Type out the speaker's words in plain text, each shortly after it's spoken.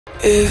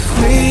If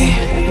we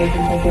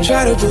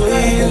try to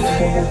believe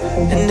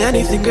in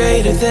anything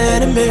greater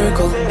than a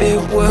miracle,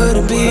 it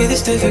wouldn't be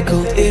this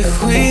difficult.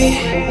 If we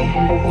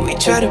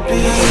try to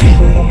be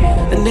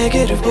a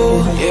negative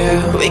bull, yeah,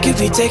 we could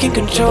be taking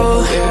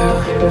control,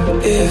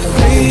 yeah. If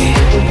we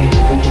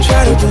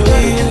try to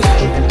believe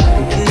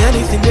in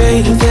anything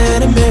greater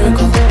than a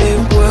miracle, it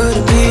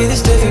wouldn't be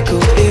this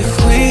difficult. If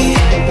we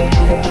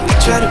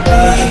try to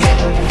be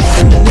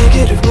a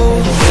negative bull,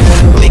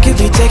 yeah, we could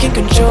be taking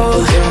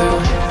control,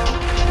 yeah.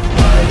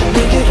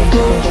 Negative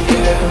bull,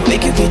 yeah. We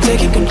could be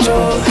taking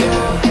control,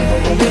 yeah.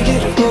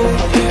 Negative bull,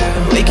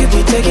 yeah. We could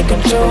be taking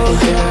control,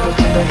 yeah.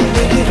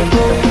 Negative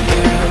bull,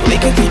 yeah. We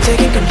could be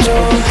taking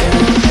control, yeah.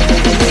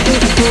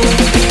 Negative bull,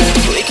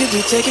 yeah. We could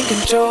be taking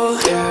control,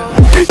 yeah.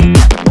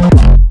 Negative bull,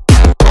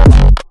 yeah. We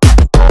could be taking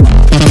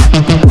control, yeah.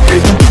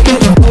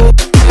 Negative bull,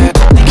 yeah.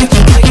 We could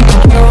be taking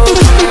control,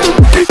 yeah.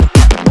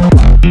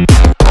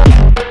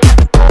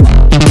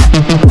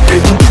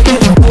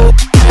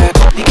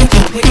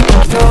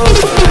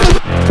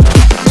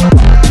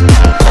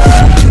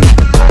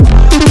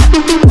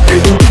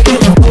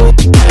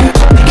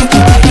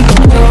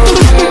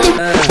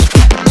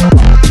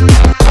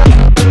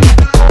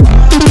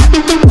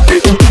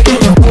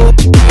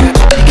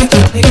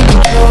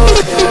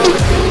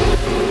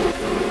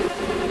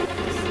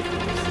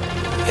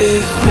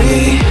 If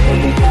we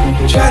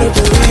try to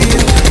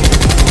believe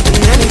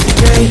in anything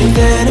greater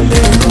than a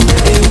miracle,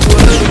 it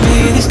wouldn't be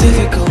this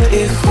difficult.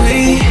 If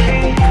we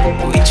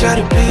try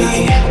to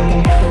be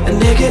a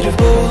negative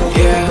bull,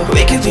 yeah,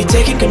 we could be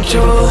taking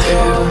control,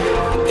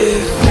 yeah.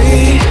 If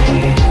we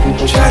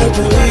try to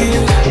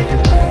believe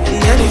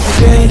in anything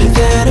greater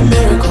than a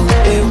miracle,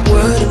 it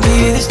wouldn't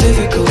be this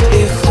difficult.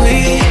 If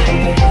we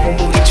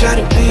try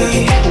to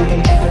be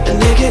a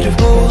negative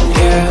bull,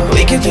 yeah,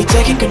 we could be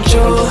taking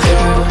control,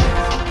 yeah.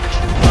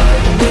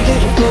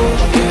 Negative bull,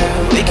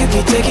 yeah. We could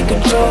be taking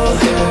control,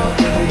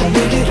 yeah.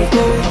 Negative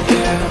bull,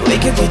 yeah. We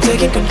could be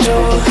taking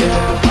control,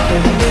 yeah.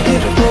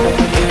 Negative bull,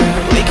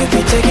 yeah. We could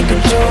be taking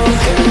control,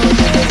 yeah.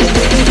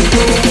 Negative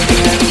bull,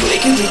 yeah. We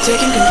could be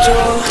taking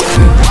control,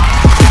 yeah.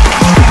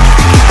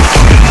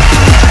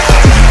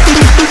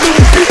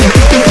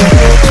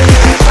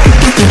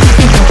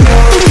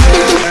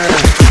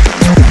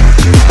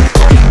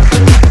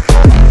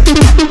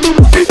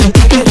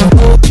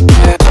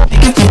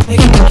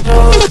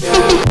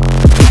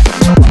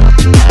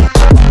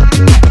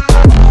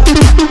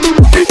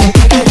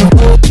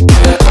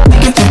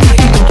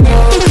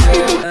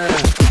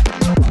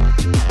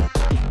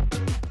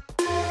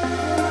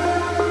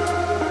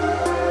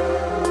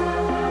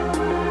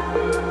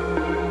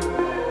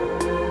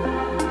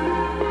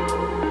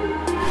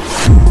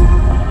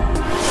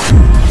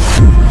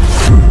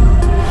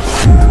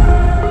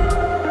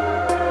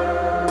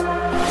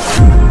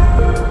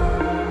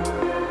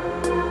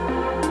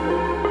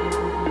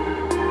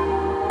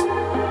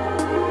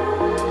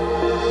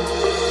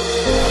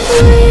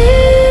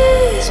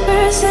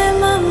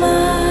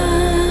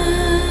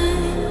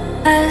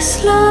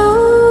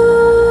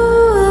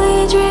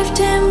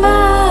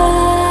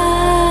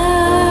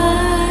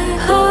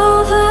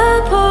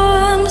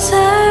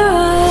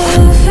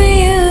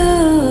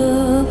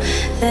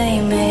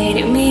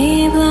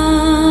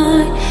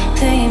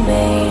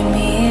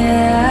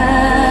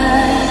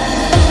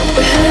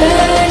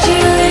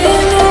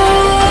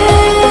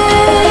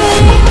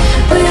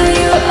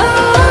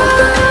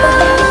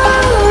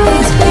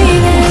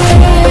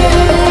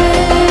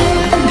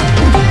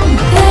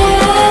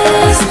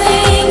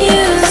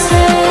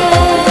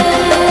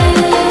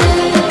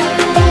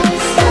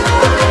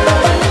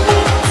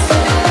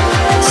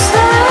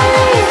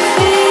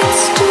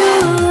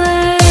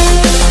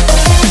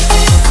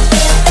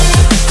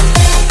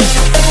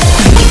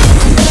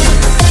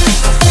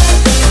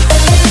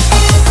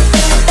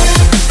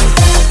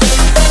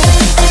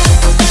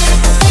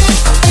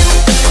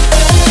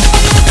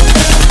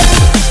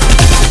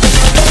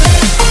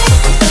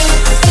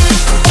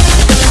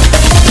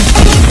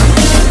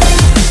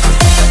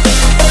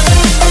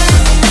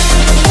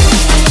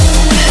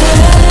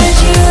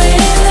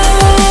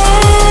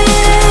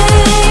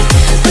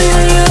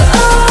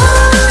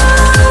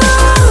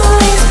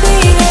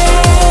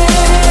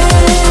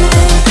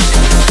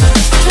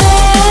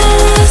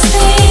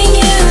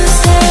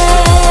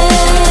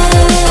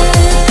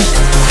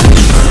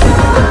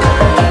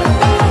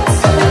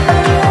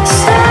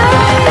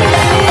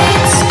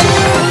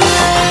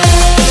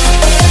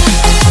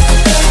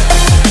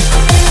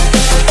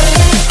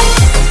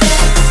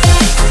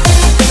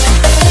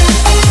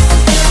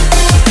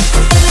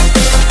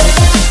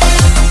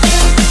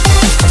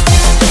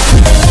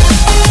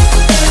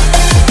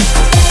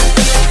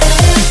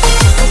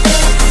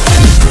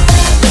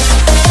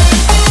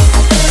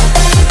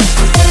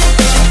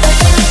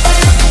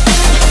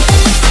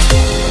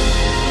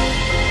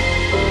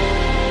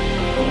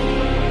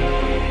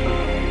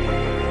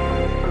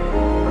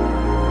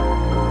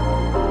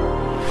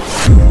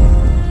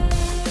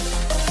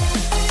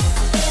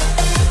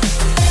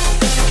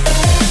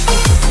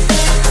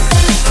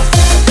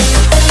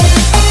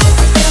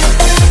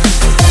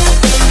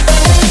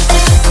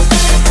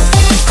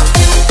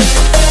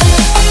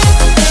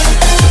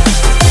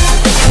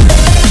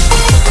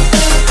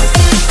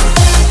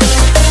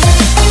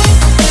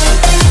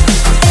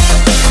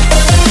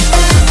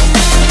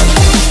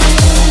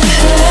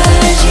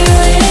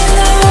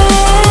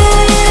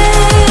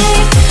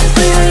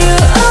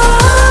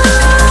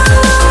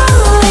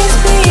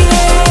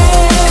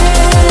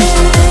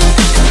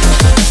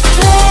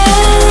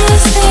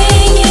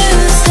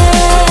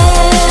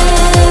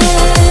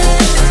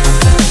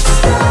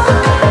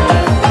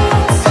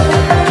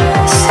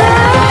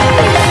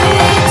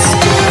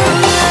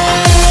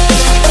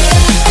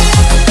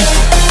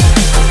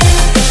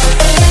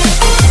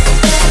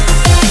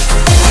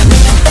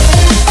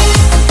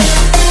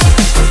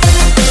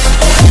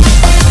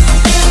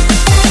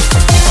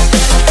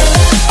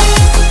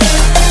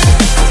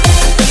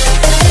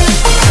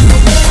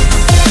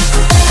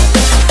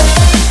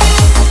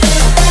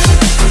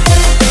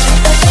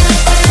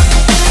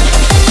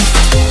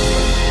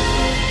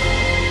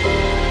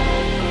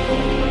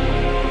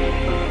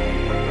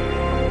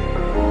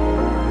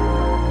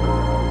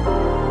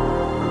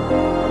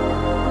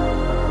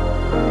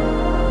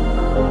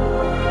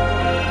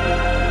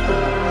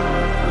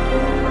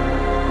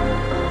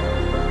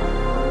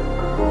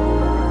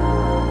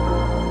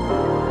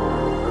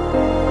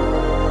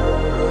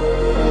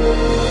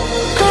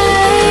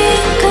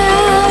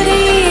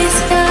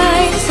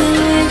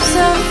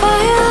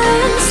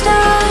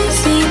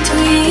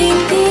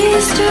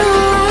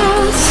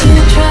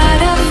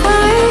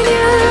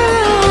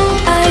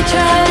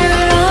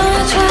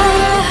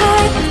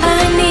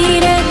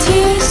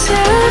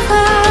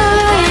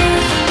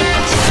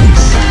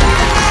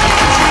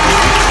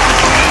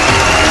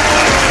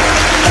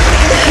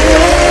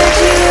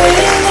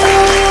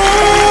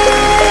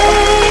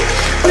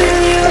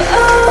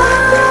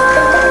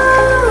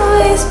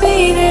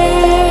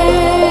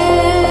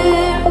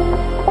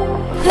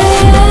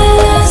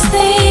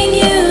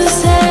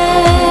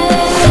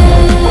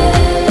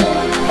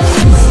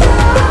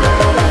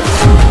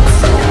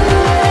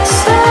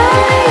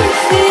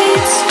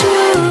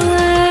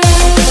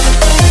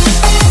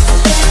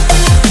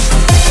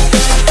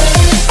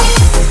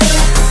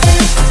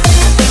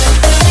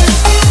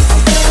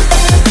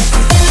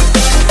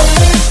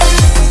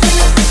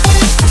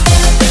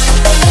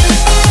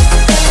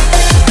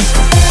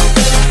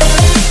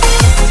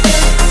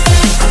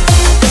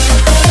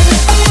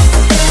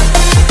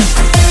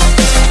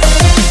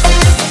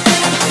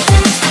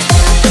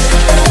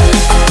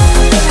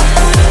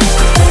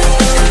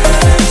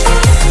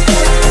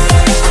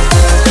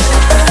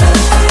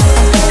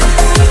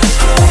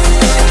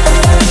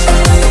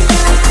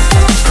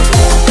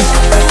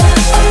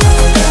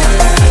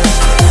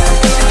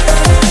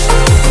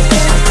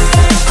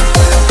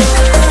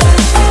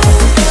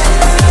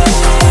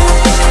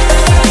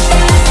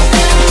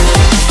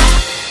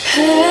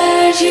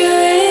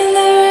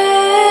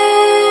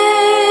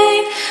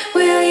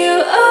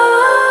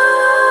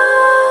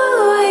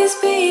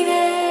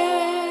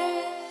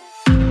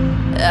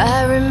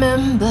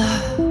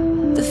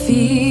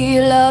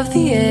 feel of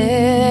the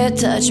air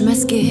touch my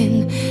skin.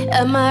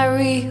 Am I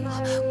real?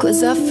 'Cause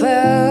I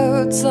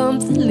felt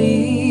something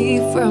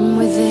leave from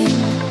within.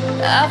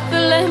 I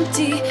feel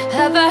empty,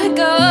 have I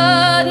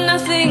got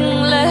nothing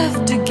left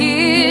to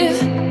give?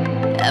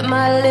 Am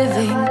I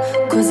living?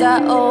 'Cause I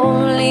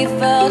only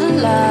felt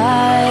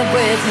alive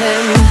with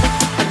him.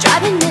 I'm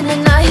driving in the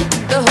night,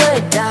 the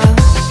hood down.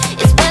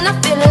 It's when I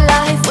feel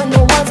alive, when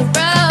no one's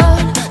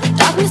around. The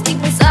darkness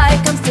deep inside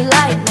comes to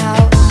light now.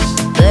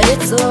 But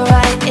it's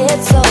alright,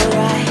 it's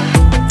alright.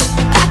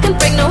 I can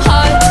break no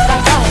heart if I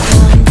got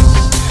one.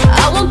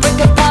 I won't break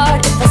apart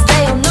if I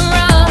stay on the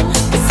run.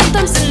 But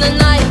sometimes in the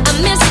night I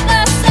miss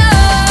the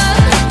sun.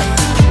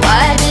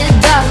 Why did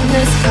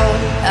darkness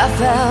come? I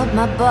felt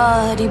my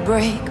body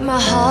break, my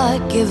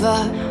heart give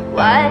up.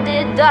 Why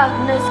did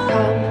darkness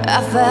come? I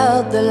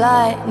felt the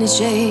lightning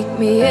shake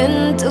me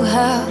into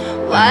hell.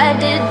 Why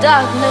did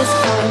darkness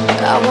come?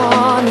 I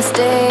wanna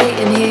stay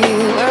in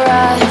here where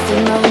I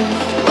belong.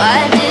 Why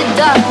did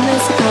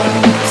darkness come?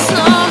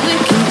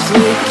 Something keeps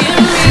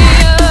waking me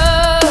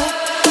up.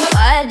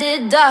 Why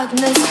did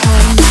darkness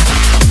come?